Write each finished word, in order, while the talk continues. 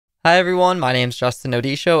Hi everyone, my name is Justin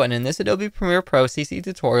Odisho, and in this Adobe Premiere Pro CC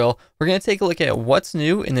tutorial, we're going to take a look at what's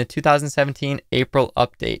new in the 2017 April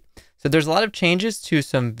update. So there's a lot of changes to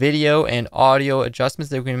some video and audio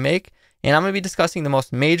adjustments that we can make, and I'm going to be discussing the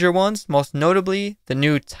most major ones, most notably the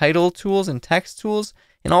new title tools and text tools,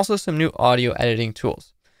 and also some new audio editing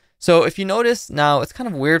tools. So if you notice now, it's kind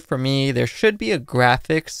of weird for me, there should be a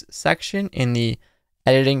graphics section in the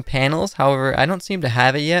editing panels. However, I don't seem to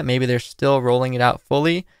have it yet. Maybe they're still rolling it out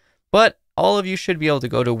fully. But all of you should be able to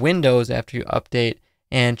go to Windows after you update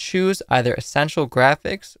and choose either Essential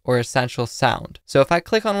Graphics or Essential Sound. So if I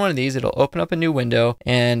click on one of these, it'll open up a new window,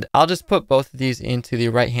 and I'll just put both of these into the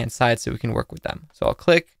right-hand side so we can work with them. So I'll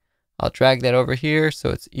click, I'll drag that over here so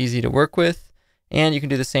it's easy to work with, and you can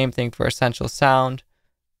do the same thing for Essential Sound.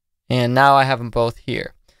 And now I have them both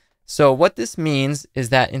here. So what this means is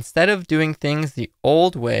that instead of doing things the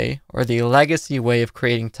old way or the legacy way of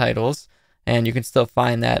creating titles, and you can still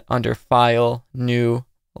find that under File, New,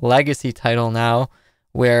 Legacy Title now,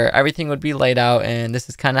 where everything would be laid out, and this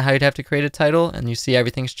is kind of how you'd have to create a title, and you see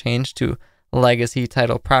everything's changed to Legacy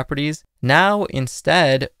Title Properties. Now,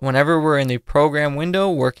 instead, whenever we're in the program window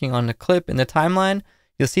working on the clip in the timeline,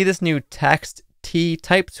 you'll see this new Text T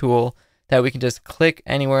type tool that we can just click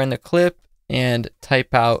anywhere in the clip and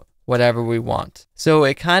type out whatever we want. So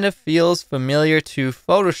it kind of feels familiar to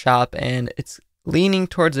Photoshop, and it's leaning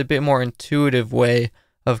towards a bit more intuitive way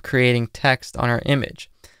of creating text on our image.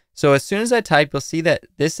 So as soon as I type, you'll see that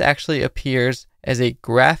this actually appears as a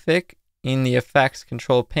graphic in the effects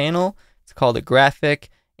control panel. It's called a graphic.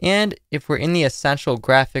 And if we're in the essential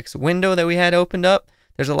graphics window that we had opened up,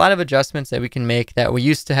 there's a lot of adjustments that we can make that we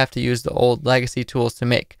used to have to use the old legacy tools to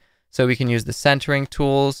make. So we can use the centering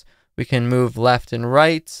tools, we can move left and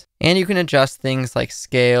right, and you can adjust things like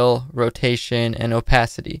scale, rotation, and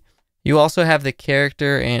opacity. You also have the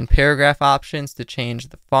character and paragraph options to change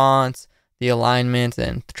the fonts, the alignment,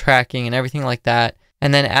 and tracking, and everything like that.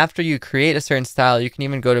 And then after you create a certain style, you can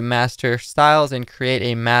even go to Master Styles and create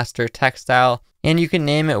a master text style. And you can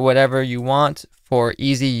name it whatever you want for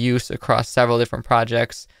easy use across several different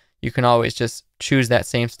projects. You can always just choose that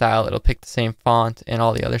same style. It'll pick the same font and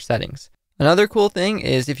all the other settings. Another cool thing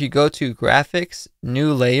is if you go to Graphics,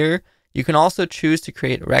 New Layer, you can also choose to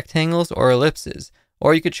create rectangles or ellipses.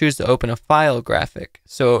 Or you could choose to open a file graphic.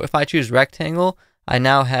 So if I choose rectangle, I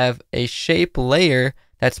now have a shape layer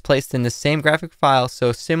that's placed in the same graphic file.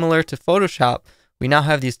 So similar to Photoshop, we now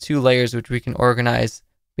have these two layers which we can organize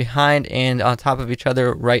behind and on top of each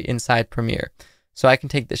other right inside Premiere. So I can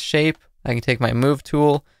take the shape, I can take my move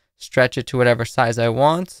tool, stretch it to whatever size I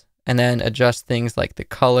want, and then adjust things like the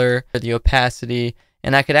color, the opacity,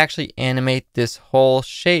 and I could actually animate this whole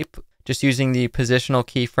shape just using the positional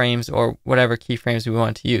keyframes or whatever keyframes we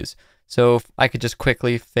want to use. So I could just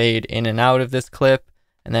quickly fade in and out of this clip,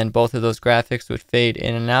 and then both of those graphics would fade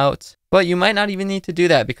in and out. But you might not even need to do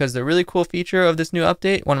that, because the really cool feature of this new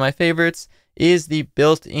update, one of my favorites, is the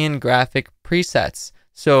built-in graphic presets.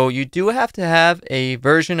 So you do have to have a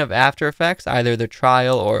version of After Effects, either the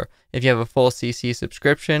trial or if you have a full CC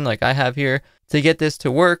subscription like I have here, to get this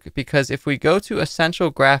to work, because if we go to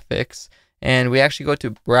Essential Graphics, and we actually go to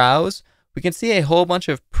Browse, we can see a whole bunch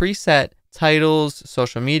of preset titles,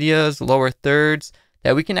 social medias, lower thirds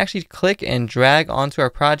that we can actually click and drag onto our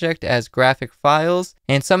project as graphic files.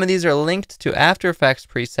 And some of these are linked to After Effects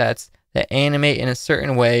presets that animate in a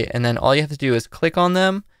certain way, and then all you have to do is click on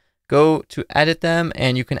them, go to edit them,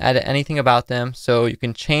 and you can edit anything about them. So you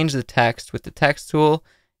can change the text with the text tool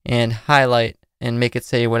and highlight and make it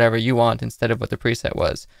say whatever you want instead of what the preset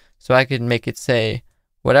was. So I could make it say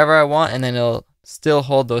whatever I want, and then it'll still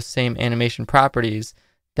hold those same animation properties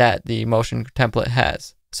that the motion template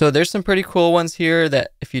has. So there's some pretty cool ones here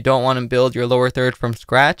that if you don't want to build your lower third from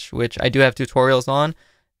scratch, which I do have tutorials on,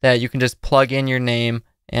 that you can just plug in your name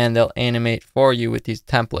and they'll animate for you with these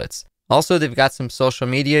templates. Also, they've got some social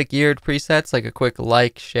media geared presets like a quick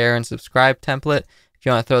like, share, and subscribe template. If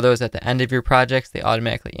you want to throw those at the end of your projects, they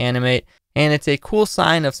automatically animate. And it's a cool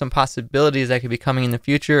sign of some possibilities that could be coming in the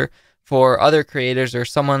future for other creators or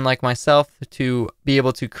someone like myself to be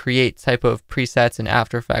able to create type of presets in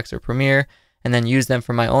After Effects or Premiere and then use them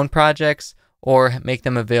for my own projects or make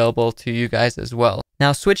them available to you guys as well.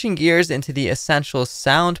 Now, switching gears into the Essential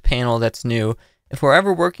Sound panel that's new, if we're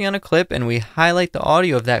ever working on a clip and we highlight the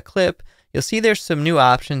audio of that clip, you'll see there's some new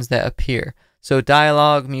options that appear. So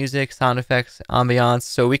dialogue, music, sound effects, ambiance.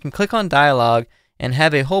 So we can click on dialogue and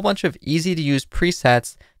have a whole bunch of easy to use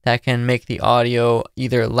presets that can make the audio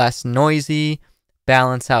either less noisy,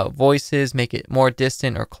 balance out voices, make it more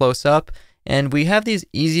distant or close up. And we have these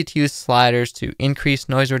easy to use sliders to increase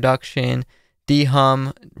noise reduction,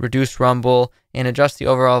 dehum, reduce rumble, and adjust the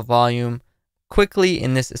overall volume quickly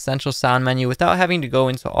in this essential sound menu without having to go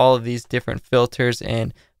into all of these different filters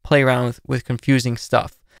and play around with confusing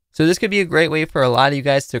stuff. So this could be a great way for a lot of you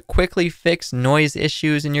guys to quickly fix noise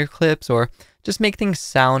issues in your clips or just make things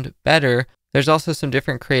sound better. There's also some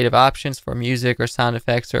different creative options for music or sound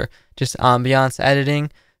effects or just ambiance editing.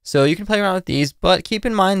 So you can play around with these, but keep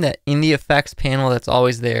in mind that in the effects panel that's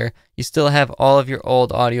always there, you still have all of your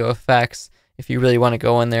old audio effects if you really want to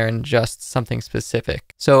go in there and adjust something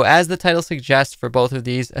specific. So as the title suggests for both of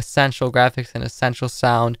these, essential graphics and essential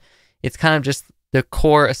sound, it's kind of just the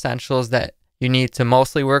core essentials that you need to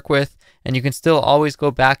mostly work with, and you can still always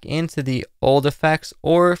go back into the old effects,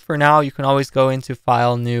 or for now you can always go into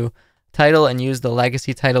File, New, Title and use the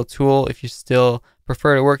Legacy Title tool if you still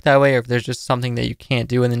prefer to work that way, or if there's just something that you can't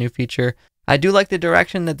do in the new feature. I do like the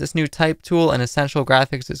direction that this new type tool and essential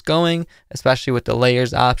graphics is going, especially with the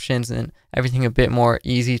layers options and everything a bit more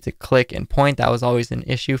easy to click and point. That was always an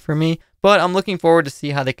issue for me, but I'm looking forward to see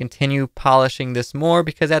how they continue polishing this more,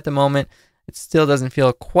 because at the moment it still doesn't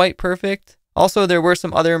feel quite perfect. Also, there were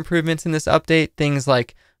some other improvements in this update, things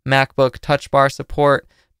like MacBook Touch Bar support,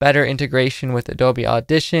 better integration with Adobe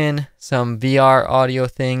Audition, some VR audio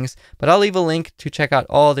things, but I'll leave a link to check out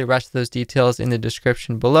all the rest of those details in the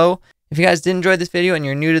description below. If you guys did enjoy this video and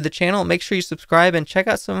you're new to the channel, make sure you subscribe and check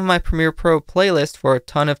out some of my Premiere Pro playlist for a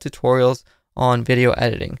ton of tutorials on video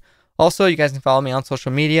editing. Also, you guys can follow me on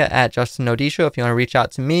social media at Justin Odisho if you want to reach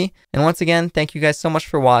out to me. And once again, thank you guys so much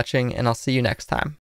for watching, and I'll see you next time.